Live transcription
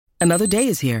Another day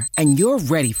is here, and you're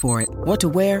ready for it. What to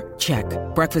wear? Check.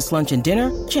 Breakfast, lunch, and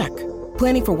dinner? Check.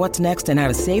 Planning for what's next and how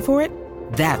to save for it?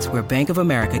 That's where Bank of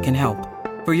America can help.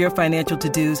 For your financial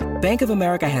to-dos, Bank of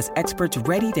America has experts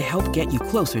ready to help get you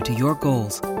closer to your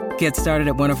goals. Get started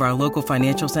at one of our local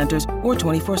financial centers or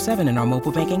 24/7 in our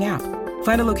mobile banking app.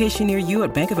 Find a location near you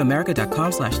at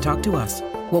bankofamerica.com/talktous.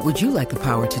 What would you like the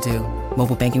power to do?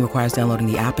 Mobile banking requires downloading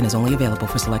the app and is only available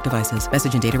for select devices.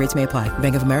 Message and data rates may apply.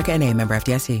 Bank of America N.A., member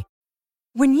FDIC.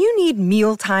 When you need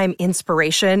mealtime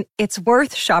inspiration, it's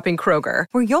worth shopping Kroger,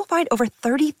 where you'll find over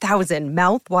 30,000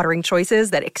 mouth-watering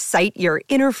choices that excite your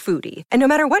inner foodie. And no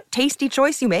matter what tasty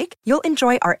choice you make, you'll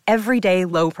enjoy our everyday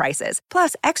low prices,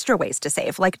 plus extra ways to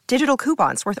save, like digital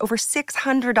coupons worth over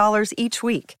 $600 each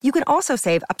week. You can also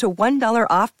save up to $1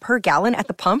 off per gallon at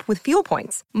the pump with fuel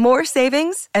points. More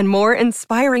savings and more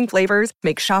inspiring flavors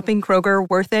make shopping Kroger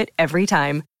worth it every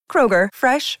time. Kroger,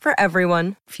 fresh for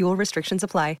everyone. Fuel restrictions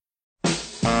apply.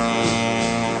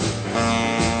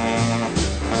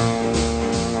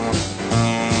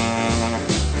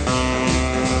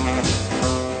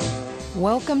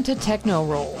 Welcome to Techno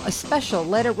Roll, a special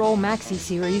Let It Roll maxi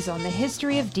series on the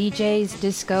history of DJs,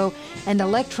 disco, and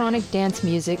electronic dance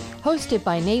music, hosted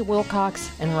by Nate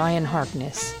Wilcox and Ryan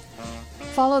Harkness.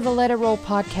 Follow the Let It Roll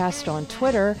podcast on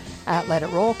Twitter at Let It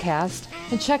Rollcast,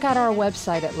 and check out our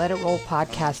website at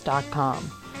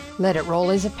letitrollpodcast.com. Let It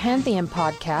Roll is a Pantheon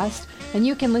podcast, and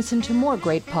you can listen to more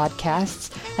great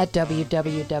podcasts at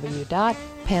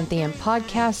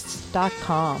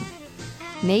www.pantheonpodcasts.com.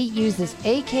 Nate uses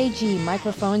AKG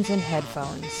microphones and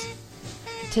headphones.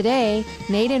 Today,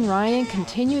 Nate and Ryan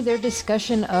continue their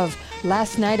discussion of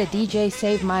Last Night a DJ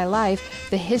Saved My Life,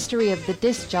 the history of the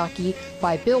disc jockey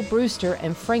by Bill Brewster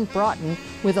and Frank Broughton,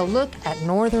 with a look at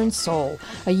Northern Soul,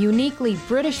 a uniquely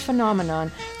British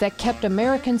phenomenon that kept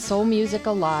American soul music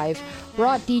alive,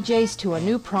 brought DJs to a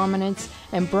new prominence,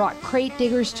 and brought crate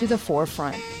diggers to the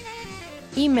forefront.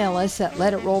 Email us at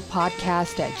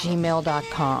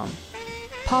letitrollpodcast@gmail.com.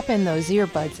 Pop in those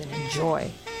earbuds and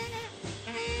enjoy.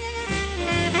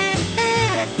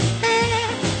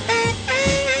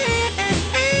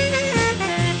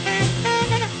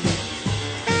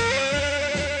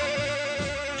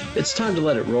 It's time to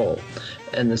let it roll.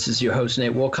 And this is your host,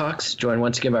 Nate Wilcox, joined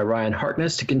once again by Ryan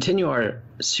Harkness to continue our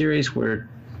series we're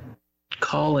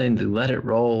calling the Let It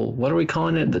Roll. What are we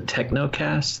calling it? The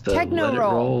Technocast? The Techno Let It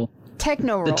Roll. Roll.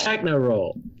 Techno Roll. The Techno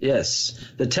Roll. Yes,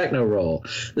 the Techno Roll.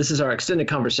 This is our extended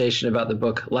conversation about the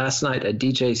book Last Night a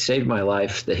DJ Saved My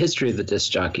Life, The History of the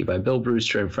Disc Jockey by Bill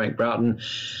Brewster and Frank Broughton.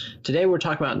 Today we're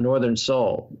talking about Northern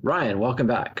Soul. Ryan, welcome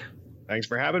back. Thanks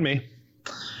for having me.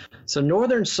 So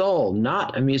Northern Soul,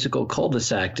 not a musical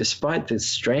cul-de-sac, despite the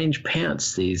strange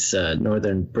pants these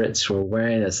Northern Brits were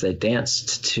wearing as they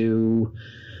danced to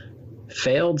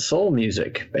failed soul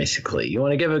music, basically. You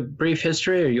want to give a brief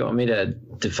history, or you want me to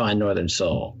define Northern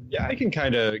Soul? Yeah, I can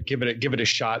kind of give it a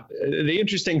shot. The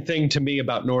interesting thing to me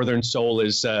about Northern Soul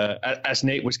is, as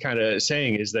Nate was kind of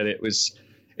saying, is that it's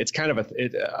kind of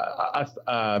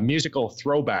a musical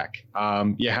throwback.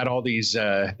 You had all these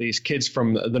kids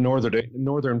from the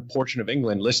northern portion of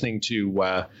England listening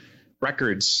to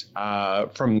records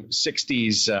from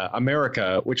 60s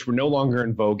America, which were no longer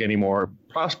in vogue anymore,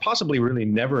 possibly really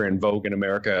never in vogue in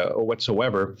America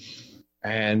whatsoever.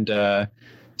 And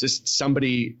just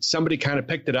somebody kind of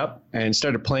picked it up and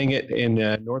started playing it in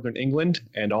Northern England,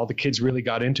 and all the kids really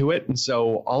got into it. And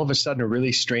so all of a sudden, a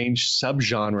really strange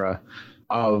subgenre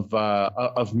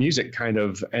of music kind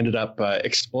of ended up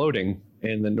exploding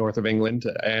in the north of England.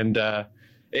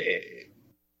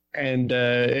 And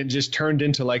it just turned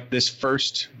into like this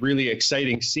first really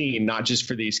exciting scene, not just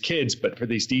for these kids, but for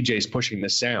these DJs pushing the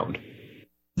sound.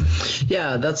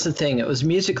 Yeah, that's the thing. It was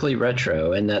musically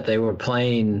retro in that they were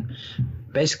playing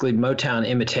basically Motown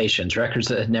imitations, records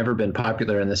that had never been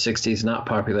popular in the 60s, not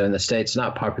popular in the States,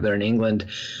 not popular in England.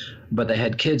 But they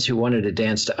had kids who wanted to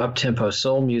dance to up-tempo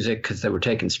soul music because they were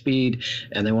taking speed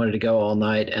and they wanted to go all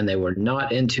night, and they were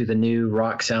not into the new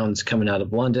rock sounds coming out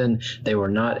of London. They were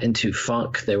not into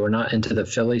funk. They were not into the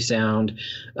Philly sound,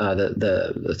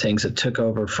 the things that took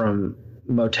over from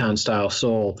Motown-style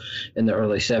soul in the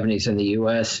early 70s in the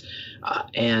U.S.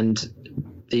 And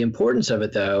the importance of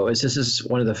it, though, is this is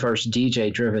one of the first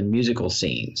DJ-driven musical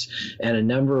scenes, and a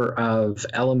number of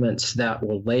elements that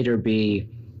will later be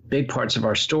big parts of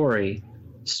our story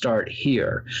start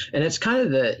here. And it's kind of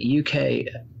the UK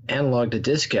analog to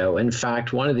disco. In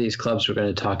fact, one of these clubs we're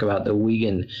going to talk about, the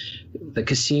Wigan, the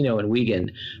casino in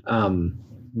Wigan,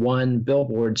 won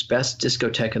Billboard's Best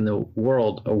Discotheque in the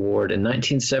World award in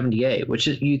 1978, which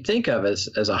is, you think of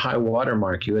as a high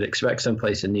watermark. You would expect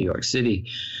someplace in New York City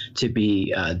to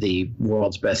be the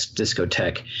world's best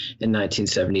discotheque in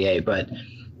 1978. But,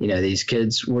 these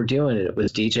kids were doing it. It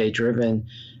was DJ driven,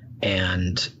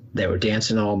 and they were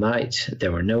dancing all night.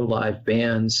 There were no live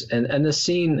bands. And the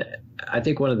scene, I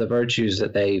think one of the virtues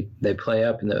that they play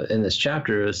up in this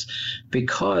chapter is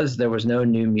because there was no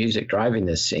new music driving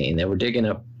this scene. They were digging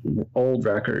up old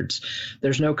records.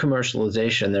 There's no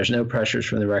commercialization. There's no pressures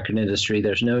from the record industry.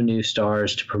 There's no new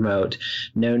stars to promote.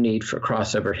 No need for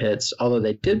crossover hits, although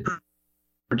they did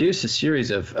produce a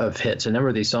series of hits. A number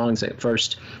of these songs that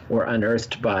first were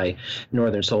unearthed by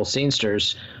Northern Soul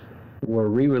scenesters were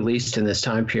re-released in this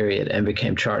time period and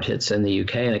became chart hits in the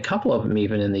UK, and a couple of them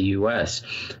even in the US.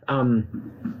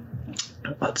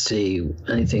 Let's see,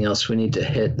 anything else we need to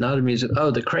hit? Not a music.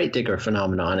 Oh, the crate digger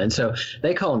phenomenon. And so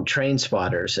they call them train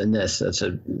spotters in this. That's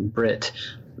a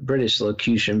British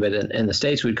locution, but in the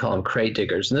States we'd call them crate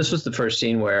diggers. And this was the first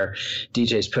scene where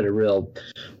DJs put a real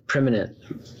prominent,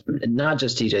 not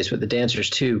just DJs, but the dancers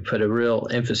too, put a real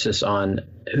emphasis on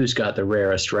who's got the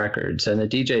rarest records. And the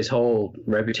DJ's whole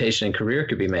reputation and career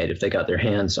could be made if they got their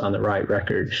hands on the right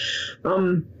record.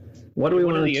 What do we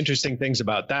want? One of the interesting things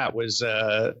about that was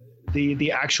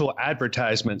the actual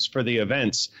advertisements for the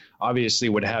events obviously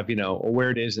would have, where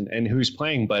it is and who's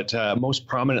playing, but most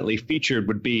prominently featured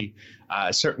would be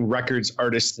certain records,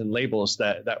 artists, and labels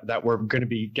that were going to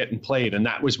be getting played. And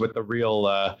that was what the real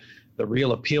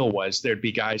appeal was. There'd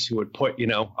be guys who would put,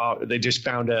 they just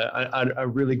found a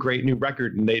really great new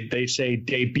record, and they say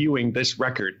debuting this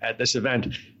record at this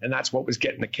event, and that's what was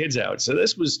getting the kids out. So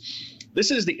this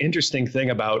is the interesting thing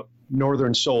about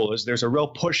Northern Soul, is there's a real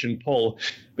push and pull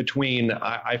between,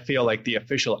 I feel like, the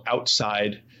official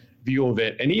outside view of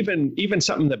it, and even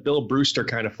something that Bill Brewster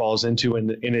kind of falls into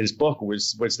in his book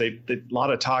was a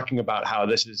lot of talking about how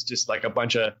this is just like a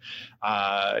bunch of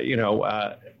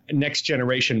next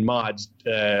generation mods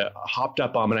hopped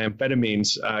up on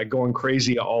amphetamines, going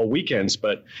crazy all weekends.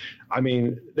 But I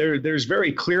mean, there's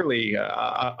very clearly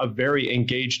a very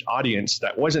engaged audience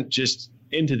that wasn't just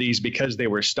into these because they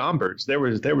were stompers.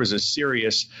 There was a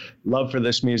serious love for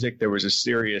this music. There was a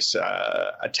serious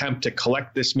attempt to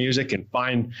collect this music and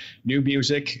find new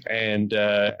music, and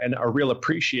a real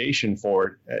appreciation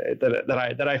for it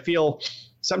that I feel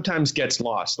sometimes gets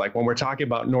lost. Like when we're talking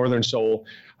about Northern Soul,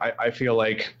 I feel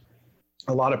like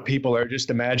a lot of people are just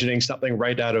imagining something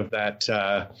right out of that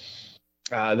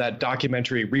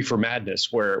documentary Reefer Madness,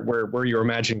 where you're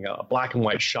imagining a black and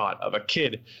white shot of a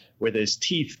kid with his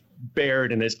teeth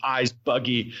bared and his eyes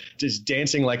buggy, just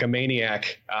dancing like a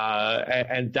maniac.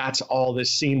 And that's all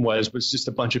this scene was just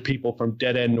a bunch of people from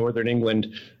dead end Northern England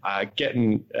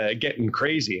getting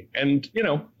crazy. And,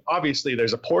 obviously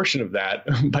there's a portion of that,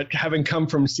 but having come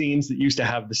from scenes that used to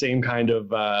have the same kind of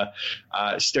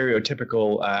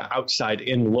stereotypical outside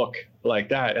in look like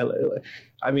that.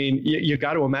 I mean, you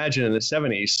got to imagine in the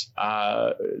 70s,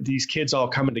 these kids all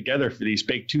coming together for these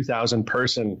big 2,000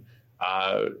 person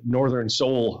Northern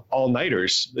Soul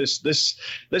all-nighters.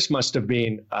 This must have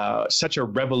been such a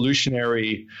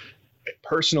revolutionary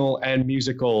personal and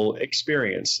musical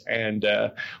experience. And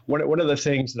one of the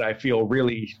things that I feel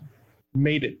really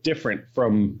made it different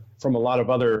from a lot of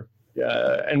other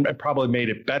and probably made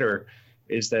it better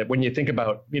is that when you think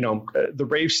about, the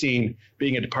rave scene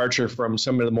being a departure from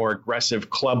some of the more aggressive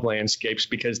club landscapes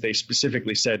because they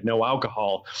specifically said no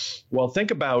alcohol. Well,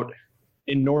 think about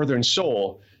in Northern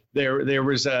Soul, there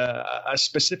was a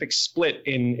specific split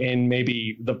in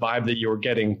maybe the vibe that you were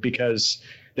getting because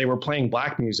they were playing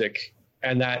black music,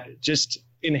 and that just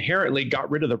inherently got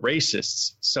rid of the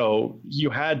racists. So you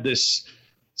had this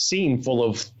scene full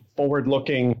of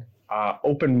forward-looking,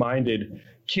 open-minded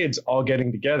kids all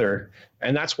getting together.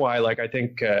 And that's why, I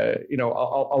think, a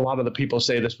lot of the people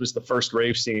say this was the first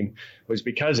rave scene was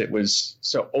because it was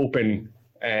so open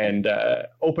and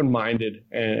open-minded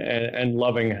and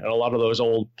loving. And a lot of those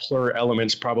old plur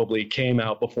elements probably came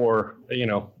out before,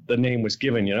 the name was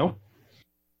given,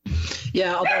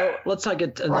 Yeah, although let's not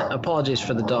get apologies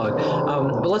for the dog,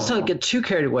 but let's not get too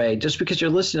carried away. Just because you're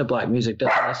listening to black music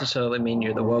doesn't necessarily mean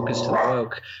you're the wokest to the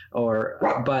woke,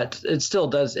 but it still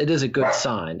does. It is a good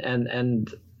sign,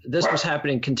 and this was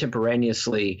happening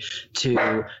contemporaneously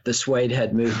to the suede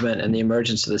head movement and the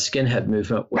emergence of the skinhead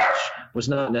movement, which was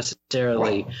not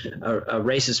necessarily a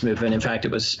racist movement. In fact,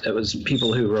 it was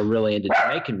people who were really into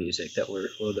Jamaican music that were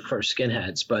the first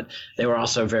skinheads, but they were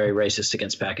also very racist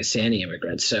against Pakistani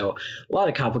immigrants. So a lot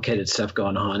of complicated stuff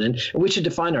going on, and we should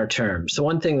define our terms. The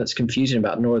one thing that's confusing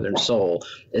about Northern Soul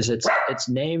is it's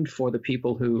named for the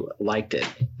people who liked it,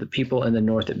 the people in the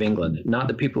north of England, not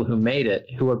the people who made it,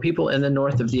 who are people in the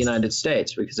north of the United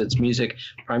States, because it's music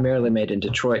primarily made in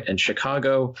Detroit and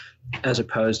Chicago, as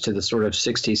opposed to the sort of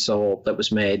 60s soul that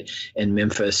was made in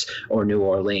Memphis or New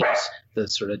Orleans, the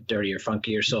sort of dirtier,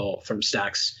 funkier soul from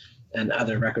Stax and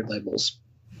other record labels.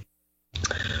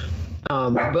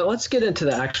 But let's get into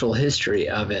the actual history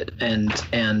of it. And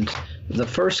the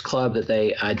first club that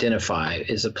they identify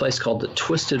is a place called the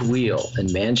Twisted Wheel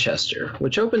in Manchester,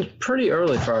 which opens pretty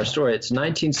early for our story. It's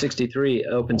 1963,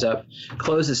 opens up,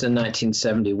 closes in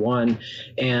 1971,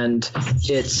 and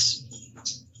it's,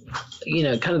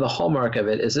 kind of the hallmark of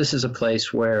it is this is a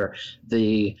place where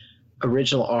the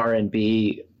original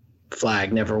R&B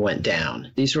flag never went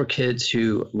down. These were kids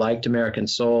who liked American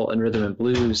soul and rhythm and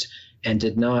blues and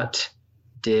did not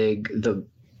dig the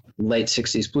late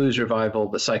 60s blues revival,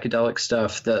 the psychedelic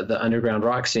stuff, the underground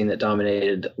rock scene that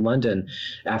dominated London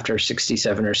after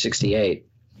 67 or 68.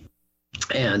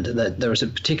 And there was a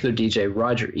particular DJ,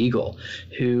 Roger Eagle,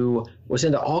 who was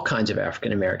into all kinds of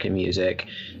African American music.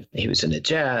 He was into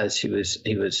jazz. He was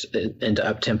into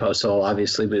up-tempo soul,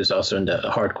 obviously, but he was also into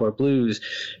hardcore blues.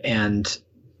 And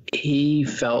he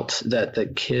felt that the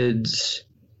kids'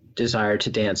 desire to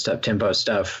dance to up-tempo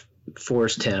stuff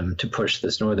forced him to push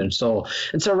this Northern soul.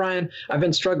 And so, Ryan, I've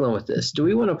been struggling with this. Do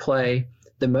we want to play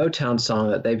the Motown song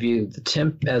that they view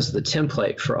as the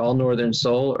template for all Northern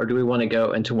soul, or do we want to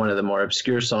go into one of the more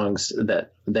obscure songs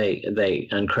that they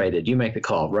uncrated? You make the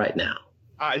call right now.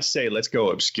 I say let's go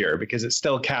obscure, because it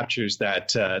still captures that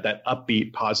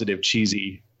upbeat, positive,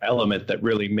 cheesy element that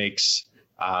really makes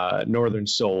Northern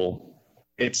soul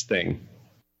its thing.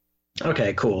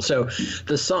 Okay, cool. So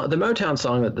the Motown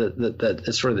song that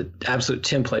is sort of the absolute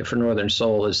template for Northern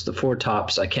soul is the Four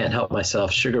Tops, I Can't Help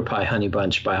Myself, Sugar Pie Honey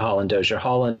Bunch by Holland Dozier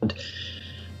Holland.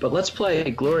 But let's play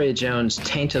Gloria Jones'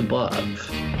 Tainted Love.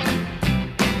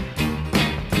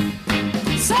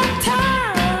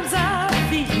 Sometimes I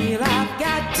feel I've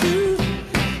got to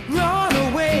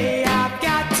run away. I've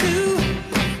got to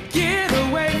get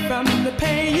away from the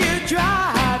pain you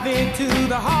drive into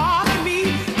the heart of me.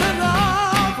 The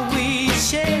love we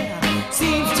share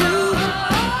seems to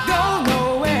go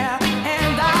nowhere,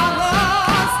 and our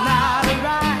love's not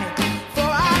right. For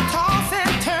I toss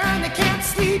and turn, I can't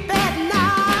sleep at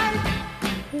night.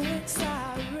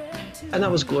 And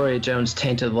that was Gloria Jones'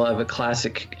 Tainted Love, a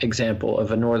classic example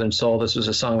of a Northern soul. This was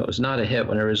a song that was not a hit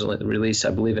when originally released,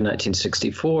 I believe, in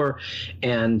 1964,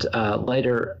 and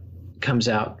later comes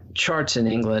out charts in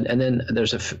England. And then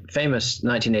there's a famous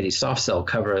 1980 Soft Cell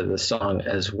cover of the song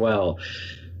as well.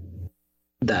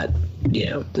 That,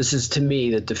 this is to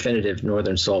me the definitive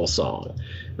Northern soul song.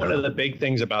 One of the big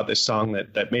things about this song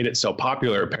that made it so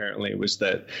popular, apparently, was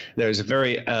that there's a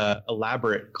very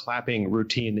elaborate clapping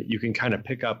routine that you can kind of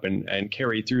pick up and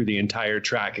carry through the entire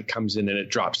track. It comes in and it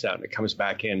drops out and it comes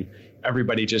back in.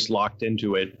 Everybody just locked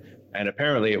into it. And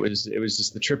apparently it was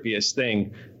just the trippiest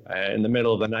thing. In the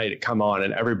middle of the night, it come on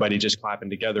and everybody just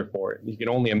clapping together for it. You can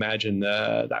only imagine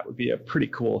that would be a pretty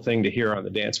cool thing to hear on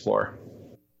the dance floor.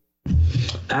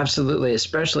 Absolutely,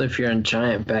 especially if you're in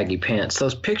giant baggy pants.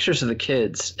 Those pictures of the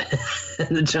kids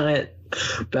in the giant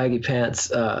baggy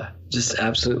pants just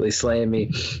absolutely slaying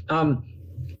me.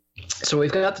 So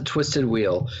we've got the Twisted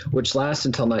Wheel, which lasts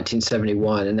until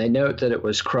 1971, and they note that it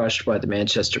was crushed by the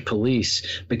Manchester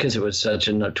police because it was such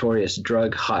a notorious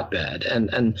drug hotbed.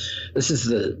 And this is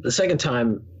the second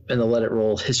time in the Let It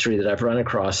Roll history that I've run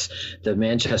across the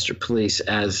Manchester police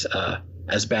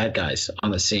as bad guys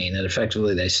on the scene. And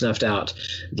effectively they snuffed out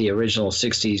the original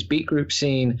 60s beat group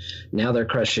scene. Now they're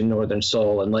crushing Northern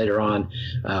soul. And later on,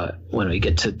 when we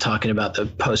get to talking about the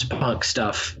post-punk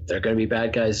stuff, they're going to be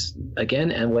bad guys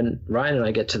again. And when Ryan and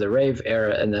I get to the rave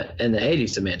era in the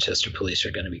 80s, the Manchester police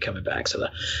are going to be coming back. So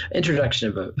the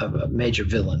introduction of a major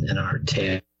villain in our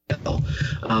tale.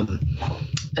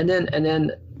 And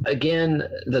then again,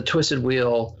 the Twisted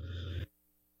Wheel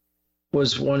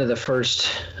was one of the first.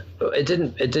 It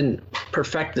didn't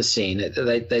perfect the scene.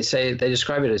 They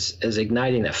describe it as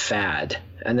igniting a fad.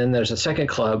 And then there's a second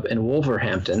club in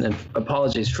Wolverhampton, and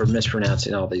apologies for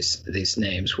mispronouncing all these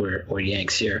names. We're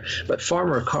Yanks here, but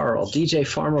DJ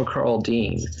Farmer Carl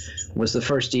Dean was the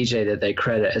first DJ that they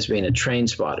credit as being a train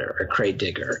spotter, a crate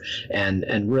digger,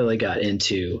 and really got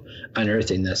into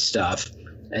unearthing this stuff.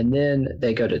 And then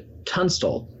they go to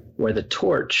Tunstall, where the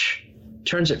Torch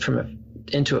turns it from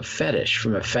into a fetish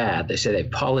from a fad. They say they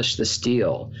polished the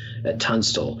steel at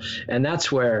Tunstall. And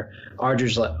that's where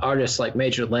artists like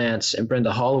Major Lance and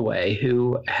Brenda Holloway,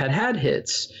 who had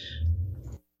hits,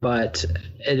 but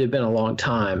it had been a long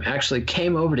time, actually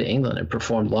came over to England and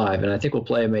performed live. And I think we'll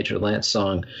play a Major Lance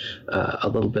song a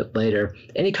little bit later.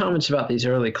 Any comments about these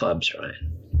early clubs,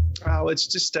 Ryan? Oh, it's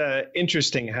just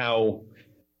interesting how,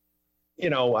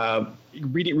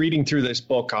 reading through this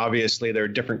book, obviously there are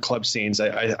different club scenes.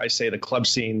 I say the club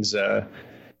scenes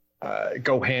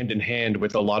go hand in hand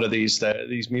with a lot of these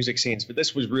music scenes. But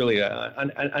this was really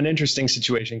an interesting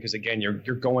situation because, again, you're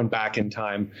going back in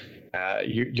time.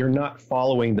 You're not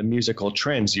following the musical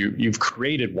trends. You've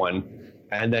created one,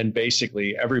 and then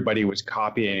basically everybody was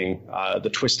copying the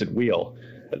Twisted Wheel.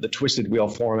 The Twisted Wheel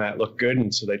format looked good,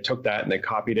 and so they took that and they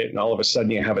copied it, and all of a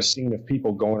sudden you have a scene of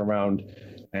people going around,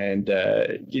 and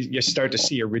you start to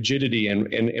see a rigidity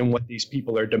in what these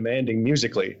people are demanding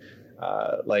musically.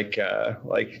 Like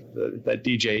that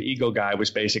DJ Eagle guy was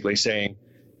basically saying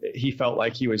he felt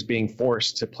like he was being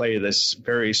forced to play this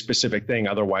very specific thing,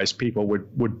 otherwise people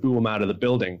would boo him out of the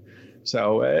building.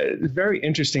 So it's very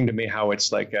interesting to me how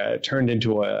it's like turned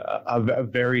into a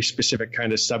very specific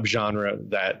kind of subgenre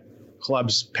that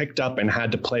clubs picked up and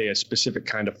had to play a specific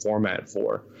kind of format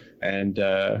for. And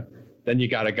then you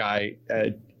got a guy,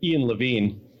 Ian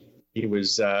Levine. He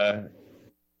was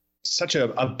such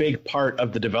a big part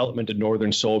of the development of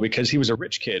Northern Soul because he was a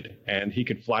rich kid and he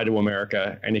could fly to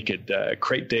America and he could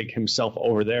crate dig himself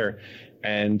over there.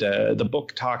 And the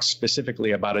book talks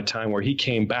specifically about a time where he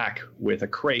came back with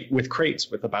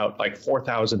crates with about like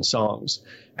 4,000 songs,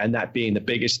 and that being the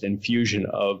biggest infusion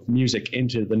of music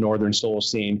into the Northern Soul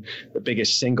scene, the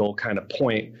biggest single kind of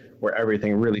point where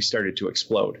everything really started to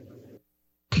explode.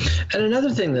 And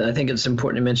another thing that I think it's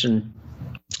important to mention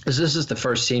is this is the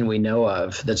first scene we know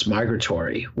of that's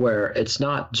migratory, where it's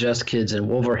not just kids in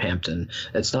Wolverhampton.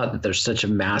 It's not that there's such a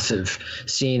massive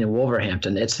scene in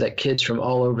Wolverhampton. It's that kids from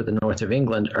all over the north of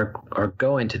England are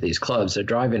going to these clubs. They're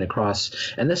driving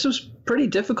across, and this was pretty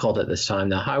difficult at this time.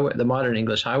 The modern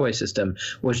English highway system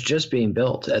was just being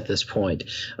built at this point.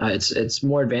 It's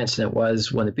more advanced than it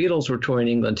was when the Beatles were touring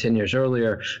England 10 years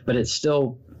earlier, but it's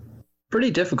still pretty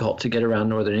difficult to get around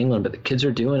northern England, but the kids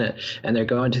are doing it, and they're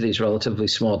going to these relatively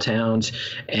small towns.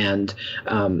 And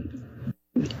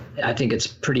I think it's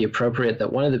pretty appropriate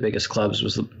that one of the biggest clubs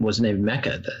was named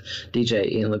Mecca. The DJ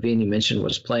Ian Levine you mentioned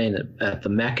was playing at the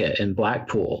Mecca in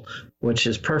Blackpool, which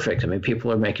is perfect. I mean,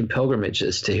 people are making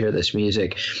pilgrimages to hear this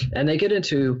music. And they get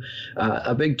into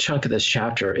a big chunk of this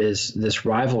chapter is this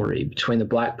rivalry between the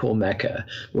Blackpool Mecca,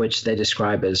 which they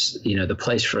describe as, the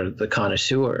place for the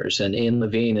connoisseurs. And Ian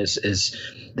Levine is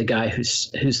the guy who's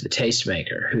the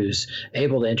tastemaker, who's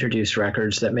able to introduce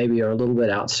records that maybe are a little bit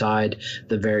outside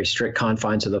the very strict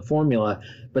confines of the formula.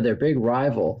 But their big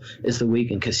rival is the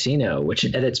Wigan Casino, which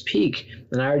at its peak,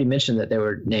 and I already mentioned that they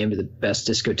were named the best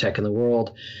discotheque in the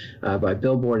world by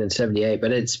Billboard in '78,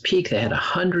 but at its peak, they had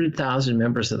 100,000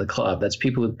 members of the club. That's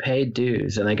people who paid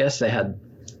dues. And I guess they had,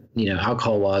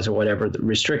 alcohol laws or whatever, the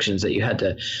restrictions that you had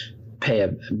to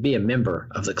be a member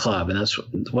of the club. And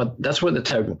that's where the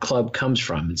term club comes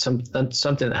from. It's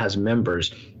something that has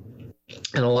members.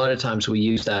 And a lot of times we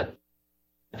use that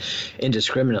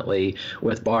indiscriminately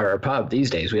with bar or pub these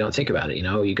days. We don't think about it.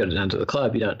 You go down to the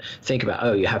club, you don't think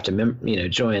about, you have to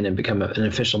join and become an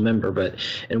official member. But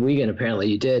in Wigan, apparently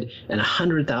you did, and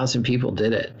 100,000 people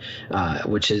did it,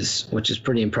 which is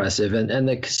pretty impressive. And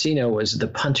the casino was the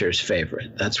punters'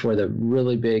 favorite. That's where the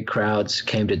really big crowds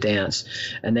came to dance,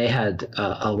 and they had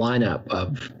a lineup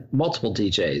of multiple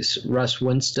DJs. Russ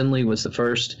Winstanley was the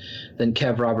first, then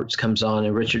Kev Roberts comes on,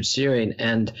 and Richard Searing,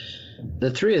 and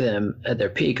the three of them at their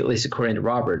peak, at least according to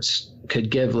Roberts, could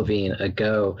give Levine a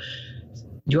go.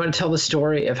 Do you want to tell the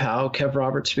story of how Kev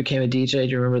Roberts became a DJ? Do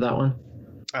you remember that one?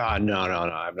 No,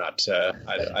 I'm not.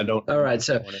 I don't. All right,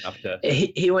 so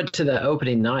he went to the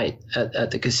opening night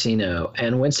at the casino,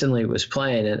 and Winstanley was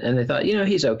playing, and they thought,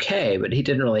 he's okay, but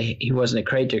he wasn't a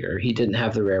crate digger. He didn't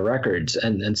have the rare records,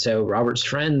 and so Robert's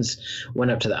friends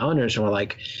went up to the owners and were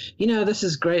like, this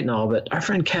is great and all, but our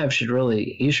friend Kev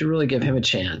you should really give him a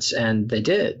chance, and they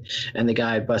did, and the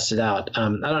guy busted out. I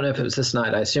don't know if it was this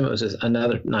night. I assume it was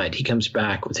another night. He comes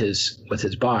back with his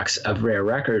box of rare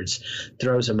records,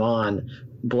 throws them on,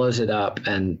 blows it up,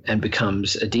 and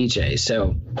becomes a DJ.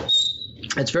 So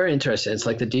it's very interesting. It's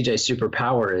like the DJ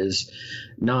superpower is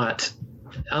not,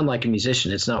 unlike a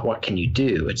musician, it's not what can you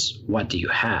do, it's what do you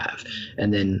have,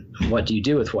 and then what do you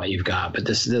do with what you've got. But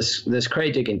this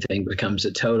crate digging thing becomes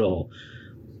a total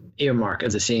earmark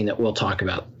of the scene that we'll talk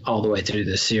about all the way through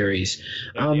this series.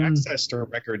 The access to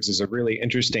records is a really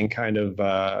interesting kind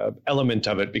of element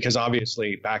of it, because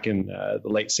obviously back in the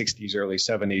late 60s, early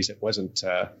 70s, it wasn't.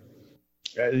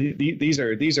 These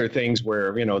are things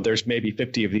where, you know, there's maybe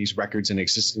 50 of these records in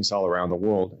existence all around the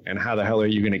world, and how the hell are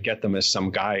you going to get them as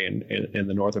some guy in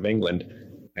the north of England?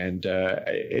 And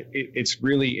it's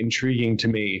really intriguing to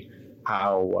me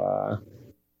how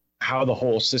the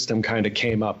whole system kind of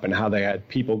came up, and how they had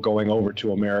people going over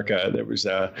to America. There was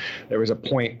a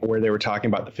point where they were talking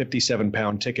about the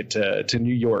 57-pound ticket to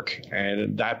New York,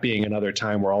 and that being another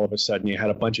time where all of a sudden you had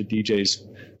a bunch of DJs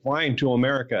flying to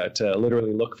America to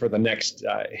literally look for the next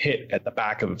hit at the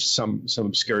back of some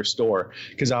obscure store,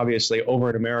 because obviously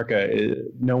over in America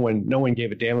no one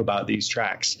gave a damn about these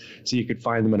tracks, so you could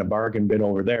find them in a bargain bin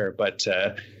over there. But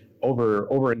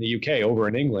over in the UK, over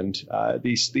in England,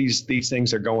 these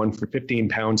things are going for 15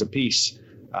 pounds a piece,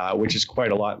 which is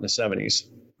quite a lot in the 70s.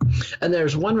 And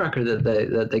there's one record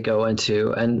that they go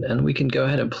into, and we can go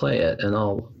ahead and play it, and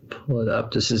I'll pull it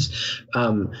up. This is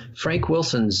Frank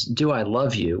Wilson's "Do I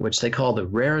Love You," which they call the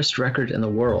rarest record in the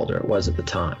world, or it was at the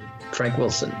time. Frank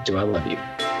Wilson, "Do I Love You."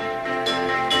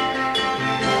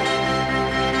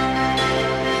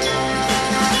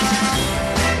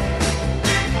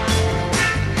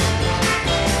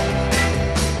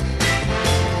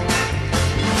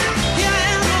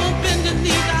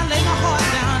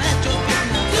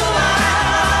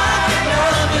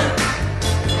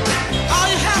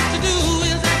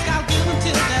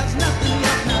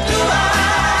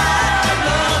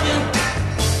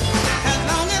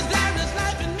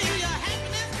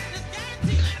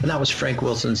 That was Frank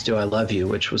Wilson's "Do I Love You,"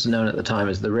 which was known at the time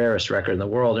as the rarest record in the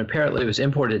world. And apparently it was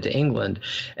imported to England,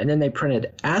 and then they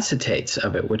printed acetates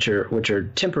of it, which are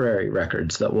temporary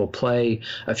records that will play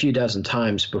a few dozen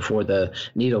times before the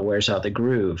needle wears out the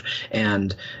groove.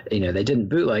 And they didn't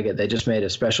bootleg it; they just made a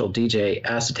special DJ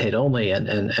acetate only. And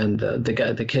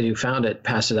the kid who found it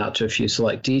passed it out to a few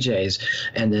select DJs,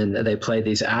 and then they play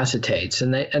these acetates,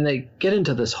 and they get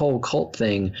into this whole cult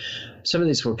thing. Some of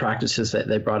these were practices that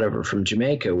they brought over from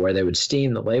Jamaica, where they would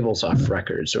steam the labels off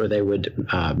records, or they would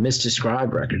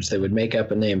misdescribe records. They would make up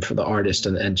a name for the artist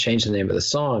and change the name of the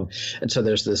song. And so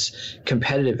there's this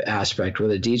competitive aspect where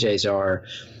the DJs are,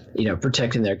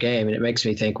 protecting their game. And it makes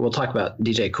me think, we'll talk about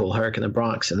DJ Kool Herc in the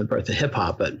Bronx and the birth of hip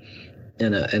hop, but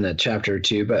in a chapter or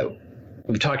two. But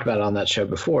we've talked about it on that show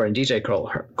before. And DJ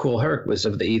Kool Herc was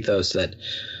of the ethos that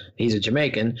he's a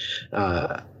Jamaican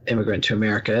immigrant to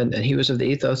America, and he was of the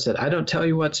ethos that I don't tell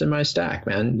you what's in my stack,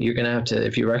 man. You're going to have to,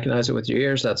 if you recognize it with your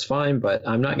ears, that's fine, but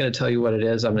I'm not going to tell you what it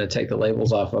is. I'm going to take the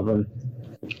labels off of them.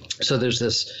 So there's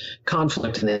this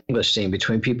conflict in the English scene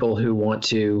between people who want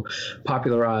to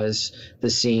popularize the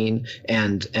scene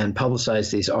and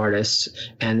publicize these artists,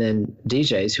 and then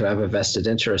DJs who have a vested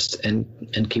interest in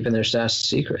keeping their stash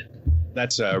secret.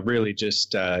 That's really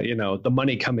just, the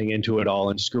money coming into it all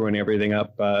and screwing everything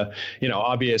up.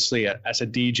 Obviously, as a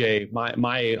DJ,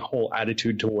 my whole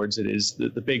attitude towards it is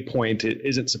that the big point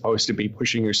isn't supposed to be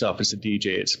pushing yourself as a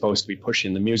DJ. It's supposed to be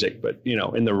pushing the music. But,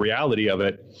 in the reality of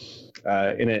it,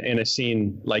 in a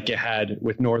scene like you had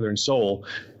with Northern Soul,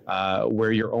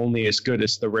 where you're only as good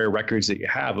as the rare records that you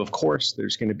have, of course,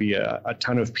 there's going to be a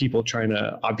ton of people trying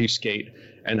to obfuscate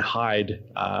and hide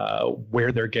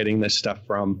where they're getting this stuff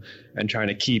from, and trying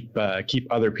to keep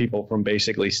other people from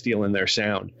basically stealing their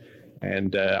sound.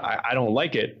 And I don't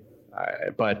like it,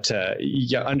 but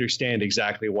you understand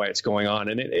exactly why it's going on.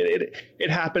 And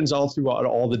it happens all throughout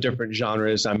all the different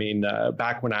genres. I mean,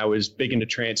 back when I was big into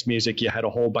trance music, you had a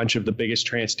whole bunch of the biggest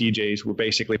trance DJs were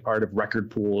basically part of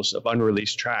record pools of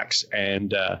unreleased tracks,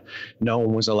 and no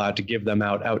one was allowed to give them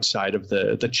out outside of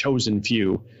the chosen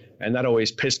few. And that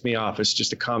always pissed me off as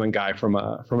just a common guy from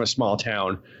a small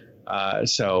town.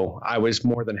 So I was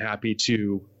more than happy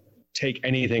to take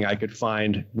anything I could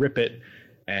find, rip it,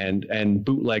 and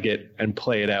bootleg it and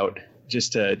play it out,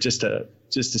 just to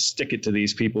stick it to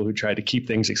these people who try to keep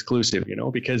things exclusive,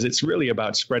 because it's really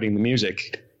about spreading the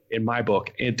music, in my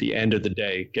book, at the end of the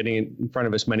day, getting it in front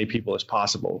of as many people as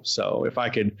possible. So if I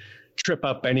could trip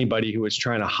up anybody who was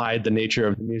trying to hide the nature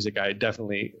of the music, I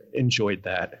definitely enjoyed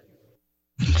that.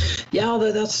 Yeah,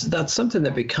 although that's something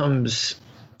that becomes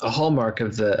a hallmark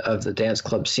of the dance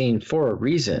club scene for a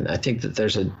reason. I think that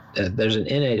there's an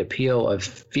innate appeal of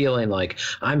feeling like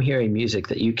I'm hearing music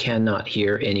that you cannot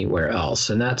hear anywhere else,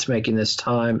 and that's making this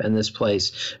time and this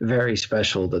place very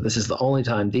special. That this is the only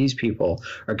time these people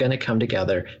are going to come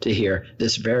together to hear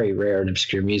this very rare and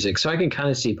obscure music. So I can kind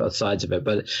of see both sides of it,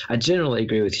 but I generally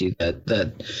agree with you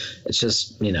that it's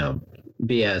just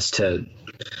BS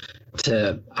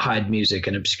to hide music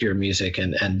and obscure music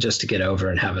and just to get over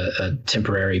and have a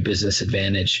temporary business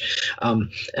advantage.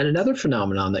 And another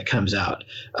phenomenon that comes out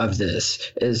of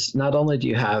this is not only do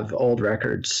you have old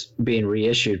records being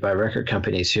reissued by record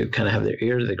companies who kind of have their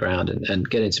ear to the ground and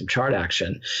getting some chart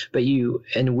action, but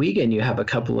in Wiegand, you have a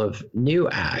couple of new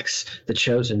acts, The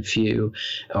Chosen Few,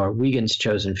 or Wiegand's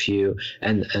Chosen Few,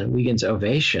 and Wiegand's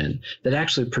Ovation, that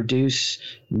actually produce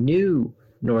new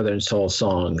Northern Soul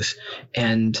songs.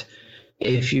 And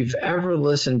if you've ever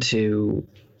listened to,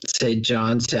 say,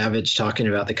 John Savage talking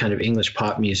about the kind of English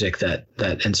pop music that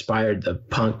inspired the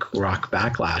punk rock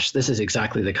backlash, this is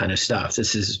exactly the kind of stuff.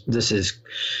 This is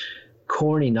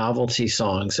corny novelty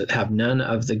songs that have none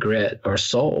of the grit or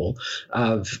soul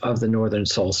of the Northern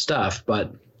Soul stuff,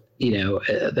 but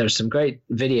there's some great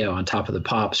video on Top of the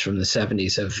Pops from the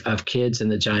 70s of kids in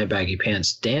the giant baggy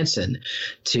pants dancing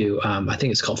to, I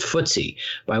think it's called Footsie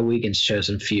by Wiegand's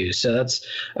Chosen Few. So that's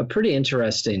a pretty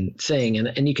interesting thing.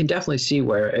 And you can definitely see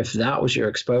where if that was your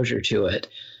exposure to it,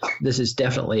 this is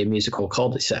definitely a musical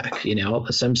cul-de-sac.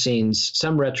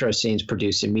 Some retro scenes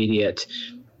produce immediate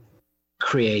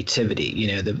creativity.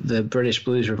 The British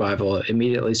blues revival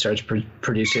immediately starts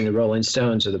producing the Rolling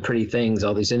Stones or the Pretty Things,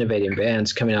 all these innovative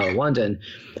bands coming out of London.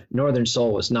 Northern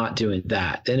Soul was not doing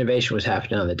that. The innovation was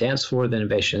happening on the dance floor. The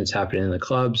innovation is happening in the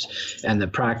clubs and the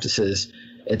practices.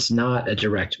 It's not a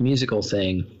direct musical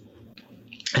thing.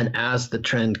 And as the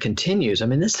trend continues,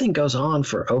 this thing goes on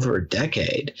for over a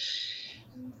decade,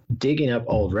 digging up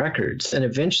old records, and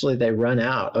eventually they run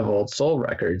out of old soul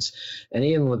records. And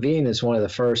Ian Levine is one of the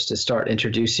first to start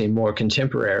introducing more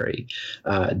contemporary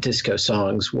disco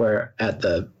songs, where at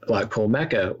the Blackpool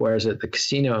Mecca, whereas at the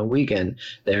Casino in Wiegand,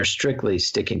 they're strictly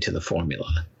sticking to the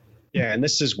formula. Yeah, and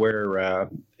this is where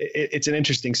it's an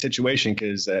interesting situation,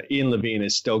 because Ian Levine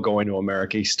is still going to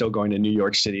America. He's still going to New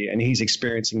York City, and he's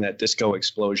experiencing that disco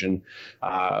explosion,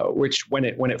 which when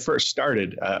it first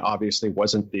started, obviously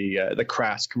wasn't the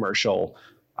crass commercial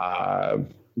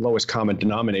lowest common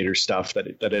denominator stuff that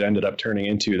it ended up turning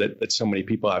into, that so many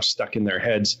people have stuck in their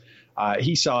heads.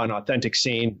 He saw an authentic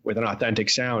scene with an authentic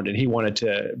sound, and he wanted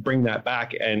to bring that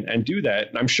back and do that.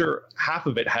 And I'm sure half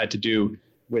of it had to do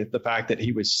with the fact that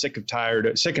he was sick and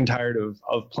tired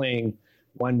of playing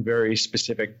one very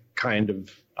specific kind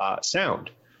of sound.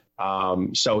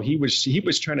 So he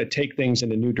was trying to take things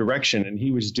in a new direction, and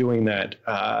he was doing that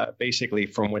basically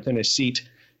from within a seat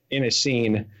in a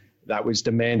scene that was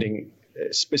demanding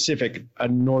a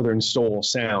Northern Soul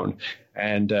sound.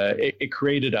 And it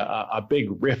created a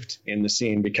big rift in the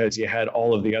scene, because you had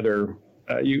all of the other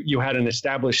you had an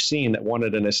established scene that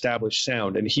wanted an established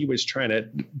sound, and he was trying to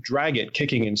drag it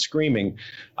kicking and screaming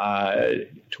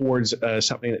towards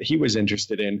something that he was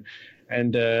interested in.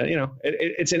 And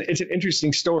it's an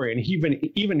interesting story, and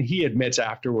even he admits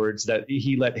afterwards that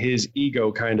he let his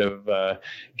ego kind of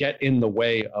get in the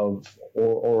way of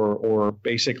or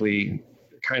basically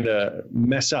kind of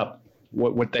mess up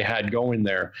what they had going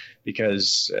there,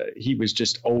 because he was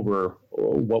just over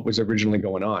what was originally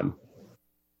going on.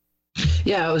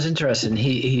 Yeah, it was interesting.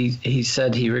 He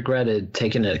said he regretted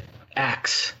taking an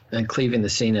axe and cleaving the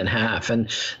scene in half. And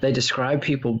they describe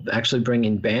people actually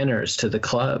bringing banners to the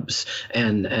clubs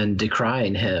and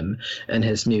decrying him and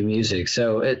his new music.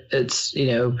 So it's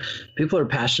people are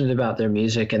passionate about their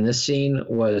music, and this scene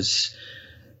was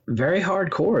very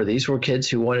hardcore. These were kids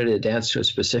who wanted to dance to a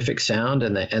specific sound,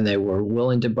 and they were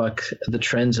willing to buck the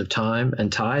trends of time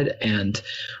and tide. And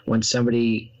when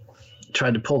somebody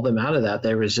tried to pull them out of that,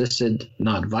 they resisted,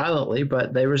 not violently,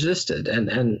 but they resisted.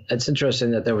 And it's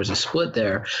interesting that there was a split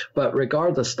there. But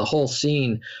regardless, the whole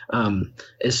scene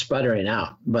is sputtering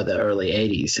out by the early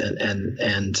 80s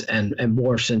and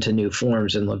morphs into new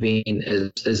forms. And Levine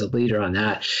is a leader on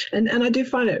that. And I do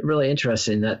find it really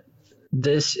interesting that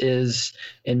this is,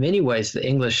 in many ways, the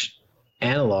English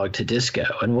analog to disco.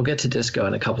 And we'll get to disco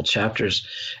in a couple chapters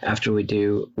after we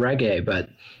do reggae. But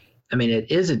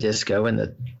it is a disco in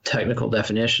the technical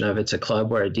definition of it's a club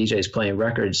where a DJ is playing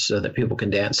records so that people can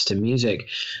dance to music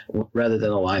rather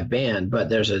than a live band. But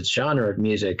there's a genre of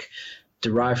music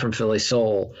derived from Philly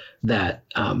soul that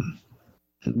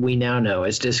we now know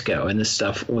as disco. And this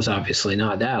stuff was obviously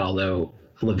not that, although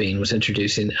Levine was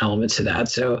introducing elements of that.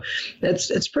 So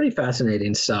it's pretty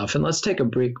fascinating stuff. And let's take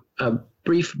a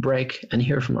brief break and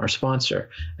hear from our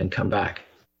sponsor and come back.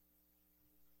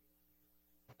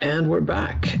 And we're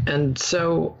back. And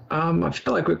so I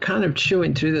feel like we're kind of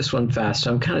chewing through this one fast.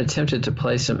 So I'm kind of tempted to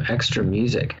play some extra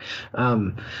music.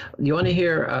 You want to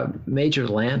hear Major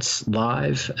Lance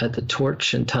live at the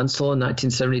Torch in Tunstall in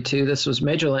 1972?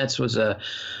 Major Lance was a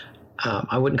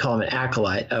I wouldn't call him an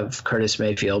acolyte of Curtis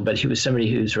Mayfield, but he was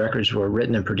somebody whose records were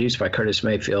written and produced by Curtis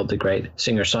Mayfield, the great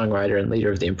singer-songwriter and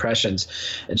leader of the Impressions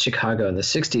in Chicago in the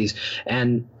 60s.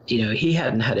 And, he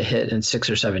hadn't had a hit in 6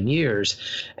 or 7 years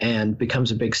and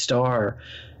becomes a big star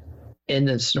in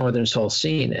this Northern Soul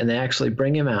scene. And they actually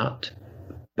bring him out,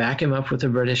 back him up with a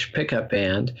British pickup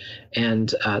band,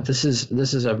 and this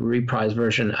is a reprise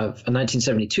version of a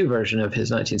 1972 version of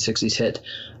his 1960s hit,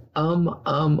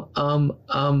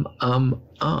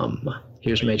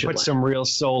 Here's Major Put Lance. some real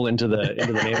soul into the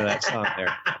name of that song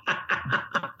there.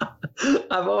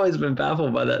 I've always been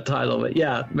baffled by that title, but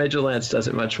yeah, Major Lance does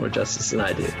it much more justice than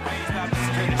I do.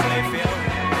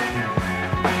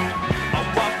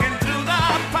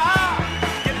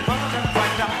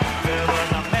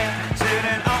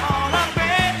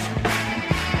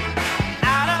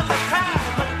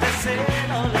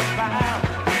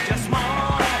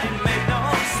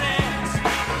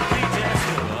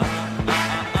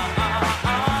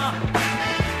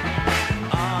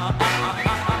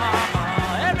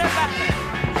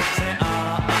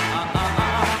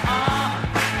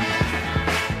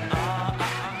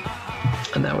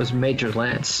 Was Major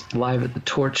Lance live at the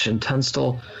Torch in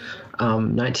Tunstall,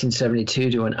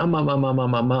 1972, doing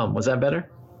Was that better?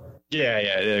 Yeah,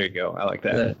 there you go. I like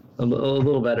that. A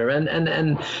little better,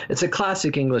 and it's a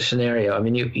classic English scenario. I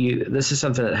mean, you this is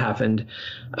something that happened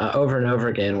over and over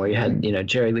again, where you had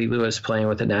Jerry Lee Lewis playing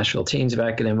with the Nashville Teens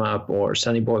backing him up, or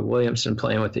Sonny Boy Williamson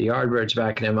playing with the Yardbirds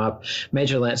backing him up.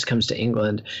 Major Lance comes to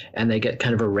England, and they get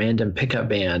kind of a random pickup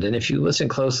band, and if you listen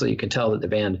closely, you can tell that the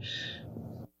band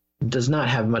does not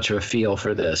have much of a feel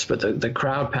for this, but the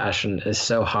crowd passion is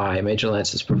so high. Major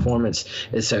Lance's performance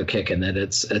is so kicking that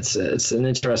it's an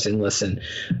interesting listen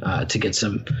to get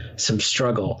some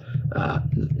struggle.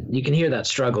 You can hear that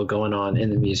struggle going on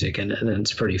in the music, and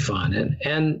it's pretty fun.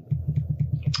 And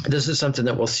this is something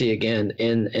that we'll see again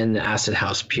in the Acid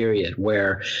House period,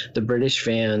 where the British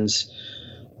fans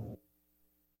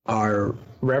are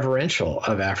reverential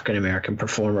of African American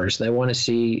performers. They want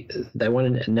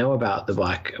to know about the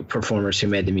black performers who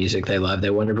made the music they love. They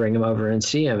want to bring them over and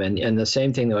see them. And the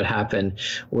same thing that would happen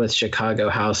with Chicago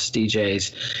house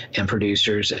DJs and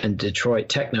producers and Detroit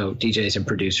techno DJs and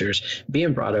producers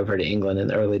being brought over to England in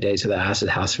the early days of the acid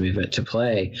house movement to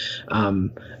play.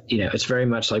 It's very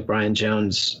much like Brian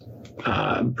Jones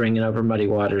bringing over Muddy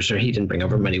Waters, or he didn't bring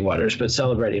over Muddy Waters, but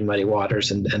celebrating Muddy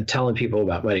Waters and telling people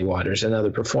about Muddy Waters and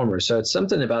other performers. So it's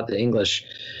something about the English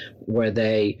where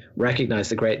they recognize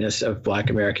the greatness of Black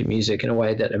American music in a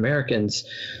way that Americans,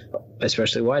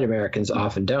 especially white Americans,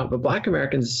 often don't. But Black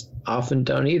Americans often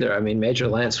don't either. I mean, Major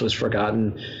Lance was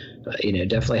forgotten,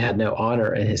 definitely had no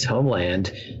honor in his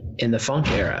homeland in the funk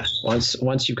era.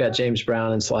 Once you've got James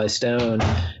Brown and Sly Stone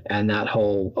and that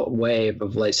whole wave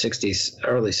of late 60s,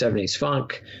 early 70s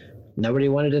funk, nobody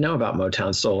wanted to know about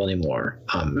Motown soul anymore.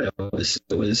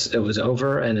 It was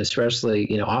over, and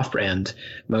especially off-brand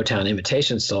Motown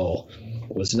imitation soul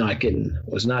was not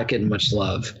getting much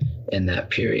love in that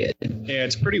period. Yeah,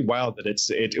 it's pretty wild that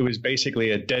it was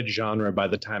basically a dead genre by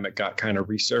the time it got kind of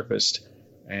resurfaced.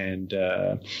 And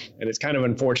it's kind of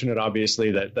unfortunate,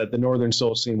 obviously, that the Northern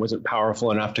Soul scene wasn't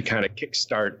powerful enough to kind of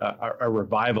kickstart a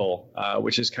revival,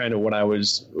 which is kind of what I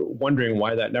was wondering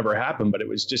why that never happened. But it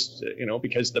was just,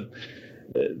 because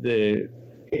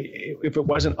if it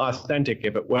wasn't authentic,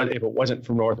 if it wasn't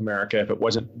from North America, if it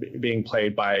wasn't being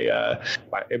played by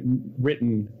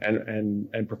written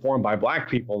and performed by Black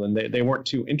people, then they weren't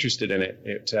too interested in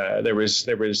it. There was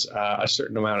a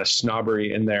certain amount of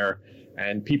snobbery in there.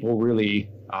 And people really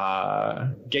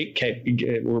were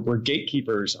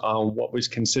gatekeepers on what was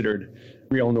considered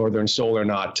real Northern Soul or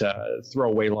not.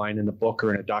 Throwaway line in the book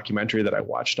or in a documentary that I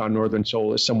watched on Northern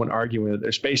Soul is someone arguing that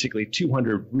there's basically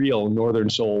 200 real Northern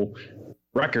Soul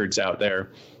records out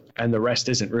there, and the rest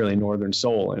isn't really Northern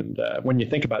Soul. And when you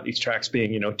think about these tracks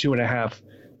being, 2.5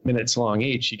 minutes long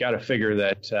each, you got to figure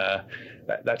that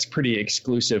that's pretty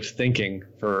exclusive thinking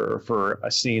for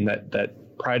a scene that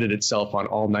prided itself on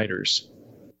all-nighters.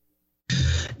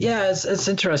 Yeah, it's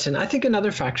interesting. I think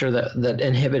another factor that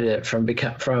inhibited it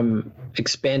from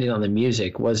expanding on the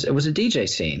music was it was a DJ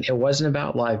scene. It wasn't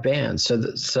about live bands. So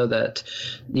that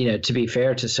to be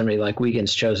fair to somebody like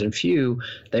Wiegand's Chosen Few,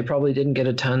 they probably didn't get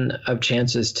a ton of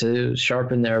chances to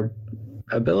sharpen their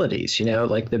abilities.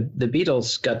 Like the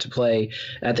Beatles got to play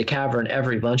at the Cavern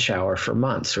every lunch hour for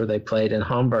months, or they played in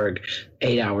Hamburg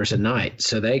 8 hours a night,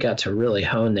 so they got to really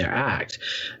hone their act.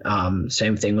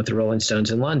 Same thing with the Rolling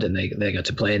Stones in London. They got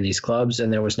to play in these clubs,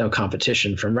 and there was no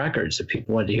competition from records. If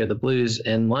people wanted to hear the blues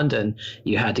in London,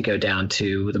 you had to go down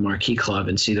to the Marquee Club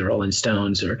and see the Rolling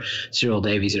Stones or Cyril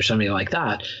Davies or somebody like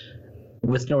that.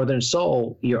 with Northern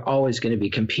Soul, you're always going to be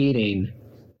competing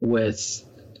with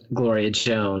Gloria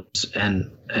Jones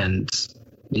and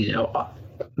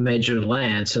Major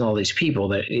Lance and all these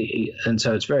people and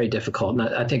so it's very difficult. And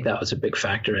I think that was a big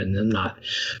factor in them not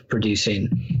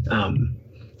producing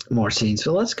more scenes.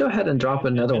 So let's go ahead and drop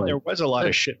another one. There was a lot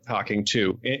of shit talking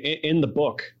too in the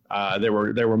book. There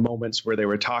were moments where they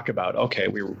would talk about, okay,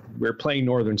 we're playing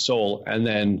Northern Soul, and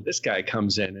then this guy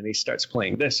comes in and he starts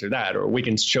playing this or that, or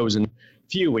Wiggins' Chosen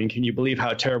Few, and can you believe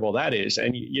how terrible that is?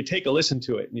 And you take a listen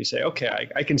to it and you say, okay,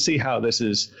 I can see how this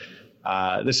is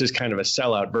kind of a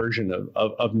sellout version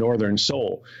of Northern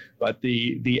Soul, but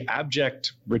the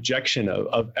abject rejection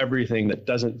of everything that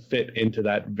doesn't fit into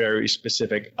that very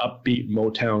specific upbeat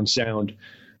Motown sound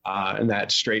and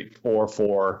that straight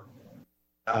 4/4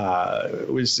 it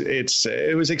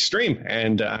was extreme.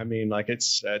 And I mean, like,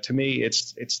 it's to me,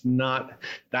 it's not,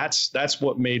 that's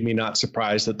what made me not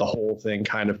surprised that the whole thing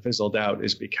kind of fizzled out,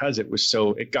 is because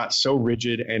it got so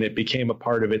rigid and it became a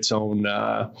part of its own,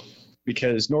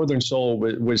 because Northern Soul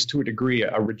was to a degree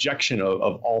a rejection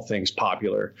of all things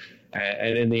popular.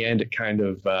 And in the end, it kind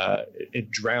of, it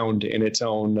drowned in its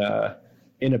own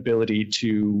inability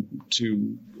to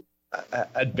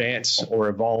advance or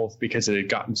evolve, because it had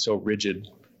gotten so rigid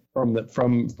from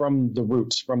the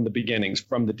roots, from the beginnings,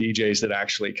 from the DJs that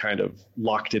actually kind of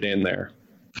locked it in there.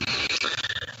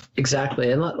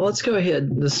 Exactly. And let's go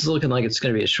ahead. This is looking like it's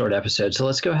going to be a short episode. So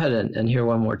let's go ahead and hear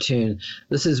one more tune.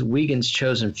 This is Wiggins'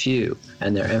 Chosen Few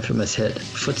and their infamous hit,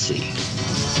 Footsie.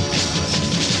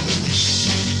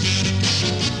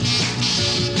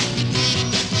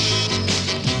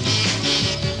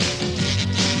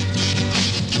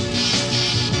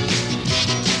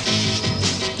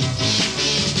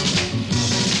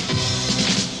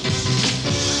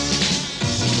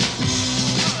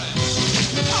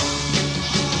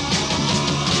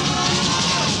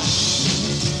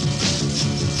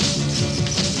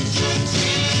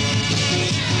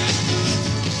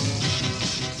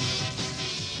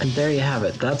 There you have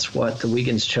it. That's what the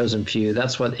Wiggins' Chosen Few,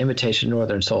 that's what Imitation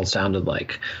Northern Soul sounded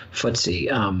like.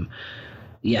 Footsie.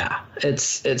 Yeah,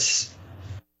 it's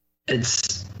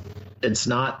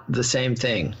not the same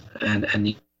thing, and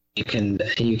you can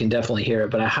definitely hear it.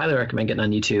 But I highly recommend getting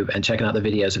on YouTube and checking out the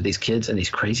videos of these kids in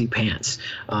these crazy pants.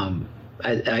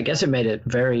 I guess it made it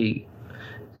very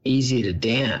easy to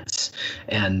dance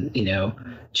and,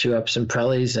 chew up some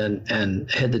prellies and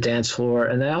hit the dance floor.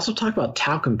 And they also talk about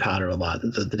talcum powder a lot.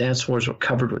 The dance floors were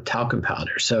covered with talcum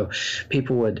powder. So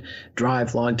people would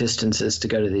drive long distances to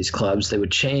go to these clubs. They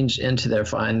would change into their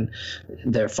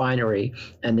finery,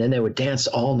 and then they would dance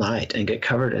all night and get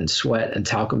covered in sweat and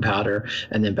talcum powder,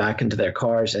 and then back into their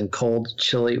cars in cold,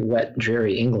 chilly, wet,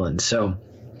 dreary England. So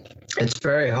it's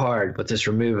very hard with this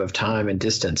remove of time and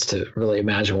distance to really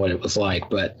imagine what it was like.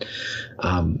 But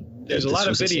there's a lot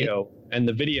of video, and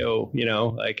the video,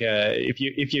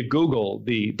 if you Google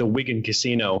the Wigan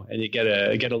Casino and you get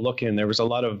a look in, there was a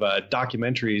lot of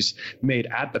documentaries made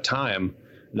at the time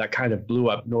that kind of blew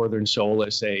up Northern Soul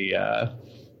as a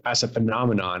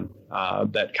phenomenon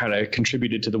that kind of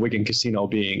contributed to the Wigan Casino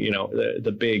being,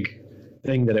 the big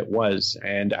thing that it was.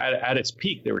 And at its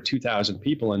peak, there were 2,000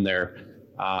 people in there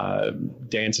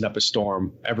dancing up a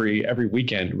storm every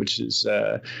weekend, which is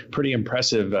pretty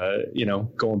impressive,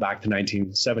 going back to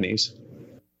 1970s.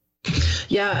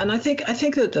 Yeah, and I think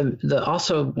that the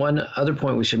also one other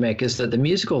point we should make is that the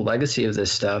musical legacy of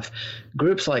this stuff,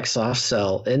 groups like Soft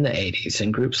Cell in the 80s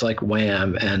and groups like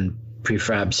Wham and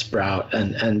Prefab Sprout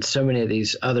and so many of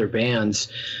these other bands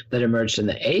that emerged in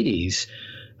the 80s,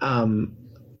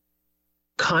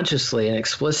 consciously and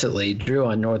explicitly drew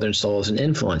on Northern Soul as an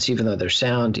influence, even though their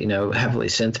sound, heavily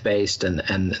synth-based and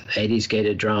 80s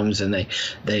gated drums, and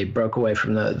they broke away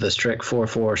from the strict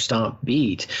 4/4 stomp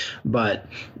beat, but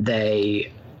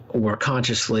they were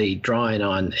consciously drawing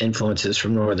on influences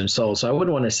from Northern Soul. So I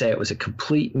wouldn't want to say it was a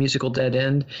complete musical dead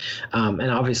end,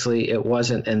 and obviously it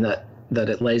wasn't, in that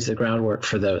it lays the groundwork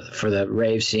for the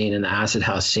rave scene and the acid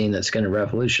house scene that's going to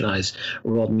revolutionize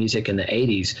world music in the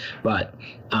 80s. But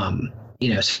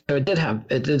so it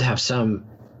did have some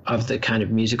of the kind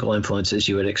of musical influences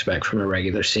you would expect from a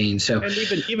regular scene. So, and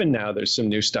even now, there's some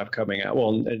new stuff coming out.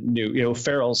 Well, new,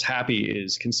 Pharrell's "Happy"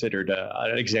 is considered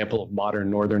an example of modern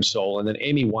Northern Soul, and then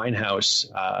Amy Winehouse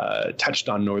touched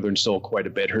on Northern Soul quite a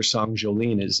bit. Her song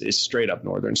 "Jolene" is straight up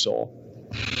Northern Soul.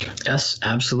 Yes,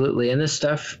 absolutely. And this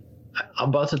stuff,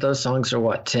 both of those songs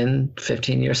are 10,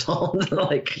 15 years old.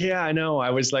 Yeah, I know.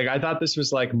 I thought this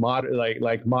was like modern,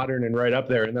 like modern and right up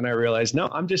there. And then I realized, no,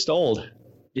 I'm just old.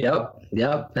 Yep.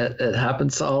 It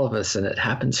happens to all of us, and it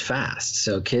happens fast.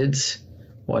 So kids,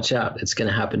 watch out. It's going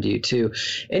to happen to you too.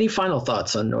 Any final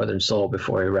thoughts on Northern Soul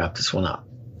before we wrap this one up?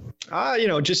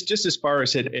 Just as far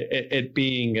as it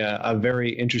being a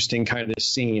very interesting kind of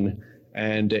scene,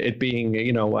 and it being,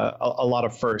 a lot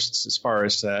of firsts as far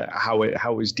as how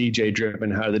it was DJ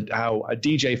driven, how a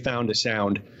DJ found a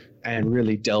sound and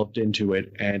really delved into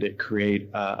it, and it create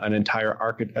an entire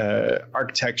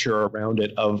architecture around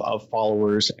it of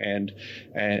followers and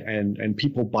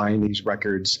people buying these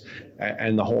records,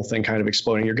 and the whole thing kind of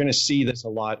exploding. You're going to see this a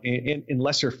lot in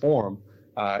lesser form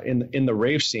in the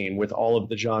rave scene, with all of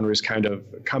the genres kind of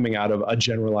coming out of a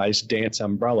generalized dance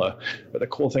umbrella. But the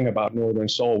cool thing about Northern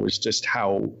Soul was just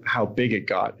how big it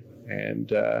got,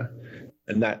 and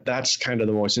that's kind of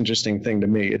the most interesting thing to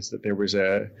me, is that there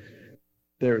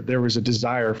was a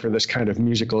desire for this kind of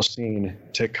musical scene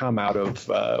to come out of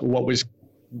what was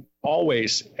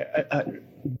always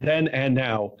then and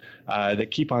now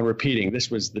that keep on repeating. This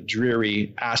was the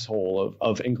dreary asshole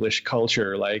of English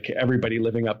culture. Like, everybody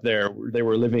living up there, they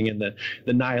were living in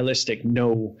the nihilistic,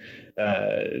 no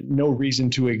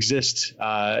reason to exist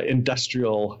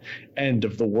industrial end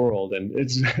of the world. And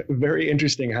it's very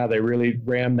interesting how they really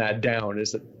rammed that down,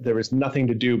 is that there was nothing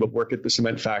to do but work at the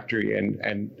cement factory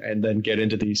and then get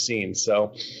into these scenes.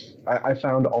 So I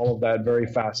found all of that very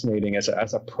fascinating as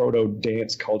a proto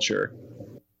dance culture.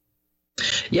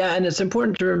 Yeah, and it's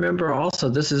important to remember also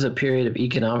this is a period of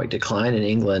economic decline in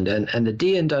England, and the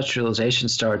deindustrialization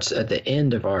starts at the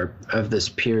end of this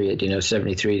period,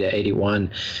 73 to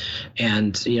 81,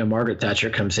 and Margaret Thatcher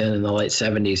comes in the late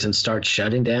 70s and starts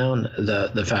shutting down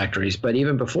the factories. But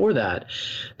even before that,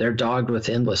 they're dogged with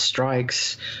endless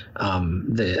strikes.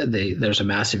 There's a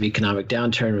massive economic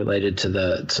downturn related to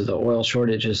the oil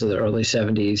shortages of the early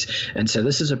 70s, and so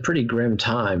this is a pretty grim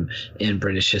time in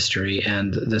British history,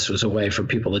 and this was a way for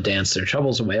people to dance their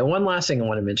troubles away. And one last thing I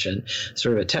want to mention,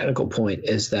 sort of a technical point,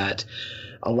 is that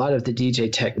a lot of the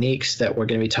DJ techniques that we're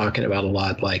going to be talking about a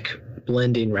lot, like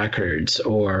blending records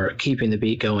or keeping the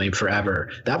beat going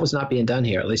forever, that was not being done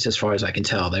here, at least as far as I can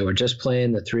tell. They were just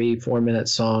playing the 3-4 minute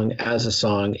song as a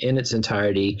song in its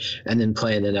entirety and then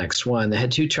playing the next one. They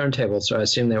had 2 turntables, so I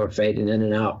assume they were fading in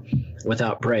and out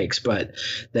without breaks, but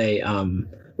they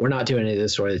we're not doing any of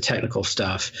this sort of technical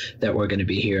stuff that we're going to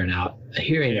be hearing about.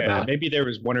 Maybe there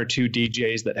was 1 or 2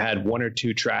 DJs that had 1 or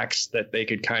 2 tracks that they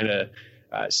could kind of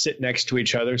sit next to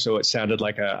each other, so it sounded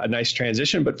like a nice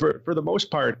transition. But for the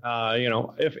most part,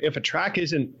 if a track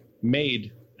isn't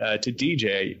made to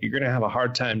DJ, you're going to have a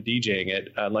hard time DJing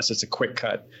it unless it's a quick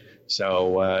cut.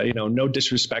 So, no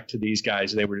disrespect to these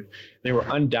guys. They were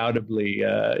undoubtedly,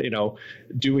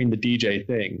 doing the DJ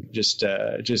thing, just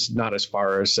not as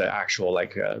far as actual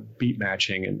beat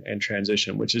matching and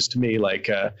transition, which is to me like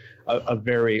a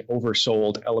very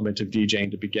oversold element of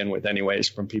DJing to begin with anyways,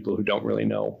 from people who don't really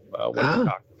know what they're talking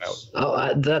about.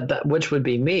 That which would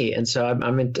be me, and so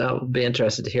I'll be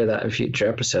interested to hear that in future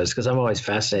episodes, because I'm always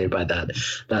fascinated by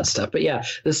that stuff. But yeah,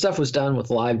 this stuff was done with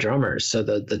live drummers, so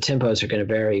the tempos are going to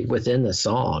vary within the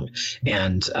song,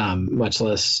 and much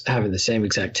less having the same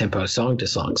exact tempo song to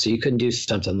song. So you couldn't do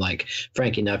something like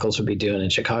Frankie Knuckles would be doing in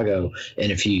Chicago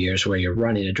in a few years, where you're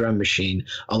running a drum machine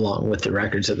along with the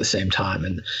records at the same time,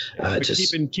 and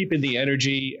just keeping the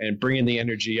energy and bringing the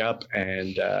energy up,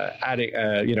 and adding,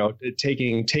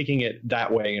 taking it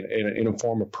that way in a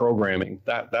form of programming.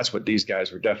 That's what these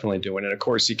guys were definitely doing. And of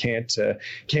course, you can't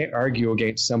argue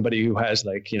against somebody who has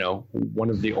one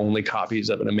of the only copies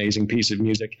of an amazing piece of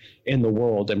music in the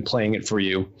world and playing it for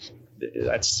you.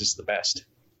 That's just the best.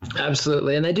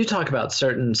 Absolutely. And they do talk about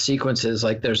certain sequences,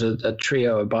 like there's a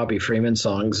trio of Bobby Freeman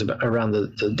songs around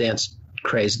the dance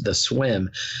craze, the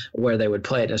swim, where they would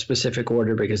play it in a specific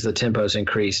order because the tempos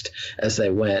increased as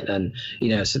they went. And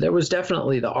so there was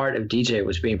definitely the art of DJ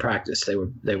was being practiced. They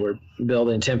were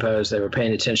building tempos, they were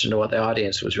paying attention to what the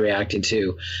audience was reacting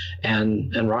to,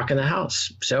 and rocking the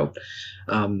house. So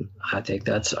I think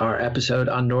that's our episode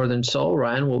on Northern Soul.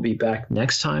 Ryan will be back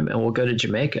next time, and we'll go to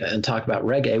Jamaica and talk about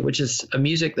reggae, which is a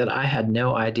music that I had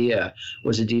no idea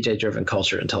was a DJ driven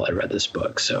culture until I read this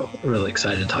book. So really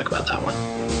excited to talk about that one.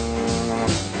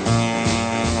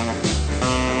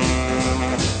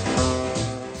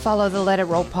 Follow the Let It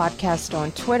Roll podcast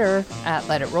on Twitter at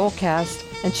Let It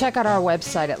Rollcast, and check out our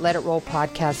website at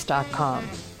letitrollpodcast.com.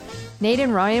 Nate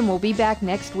and Ryan will be back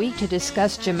next week to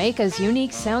discuss Jamaica's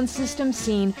unique sound system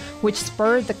scene, which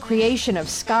spurred the creation of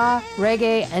ska,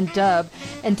 reggae, and dub,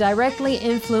 and directly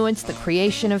influenced the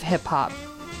creation of hip-hop.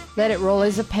 Let It Roll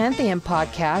is a Pantheon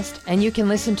podcast, and you can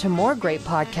listen to more great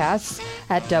podcasts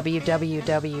at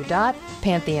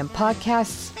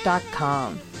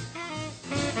www.pantheonpodcasts.com.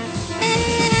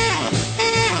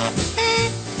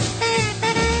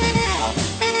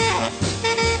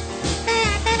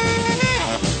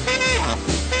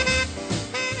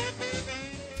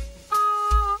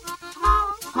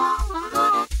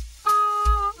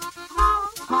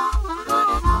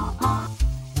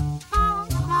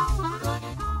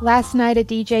 Last Night a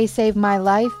DJ Saved My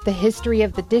Life, The History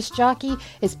of the Disc Jockey,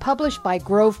 is published by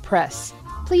Grove Press.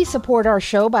 Please support our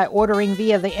show by ordering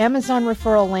via the Amazon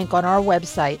referral link on our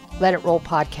website,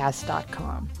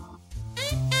 letitrollpodcast.com.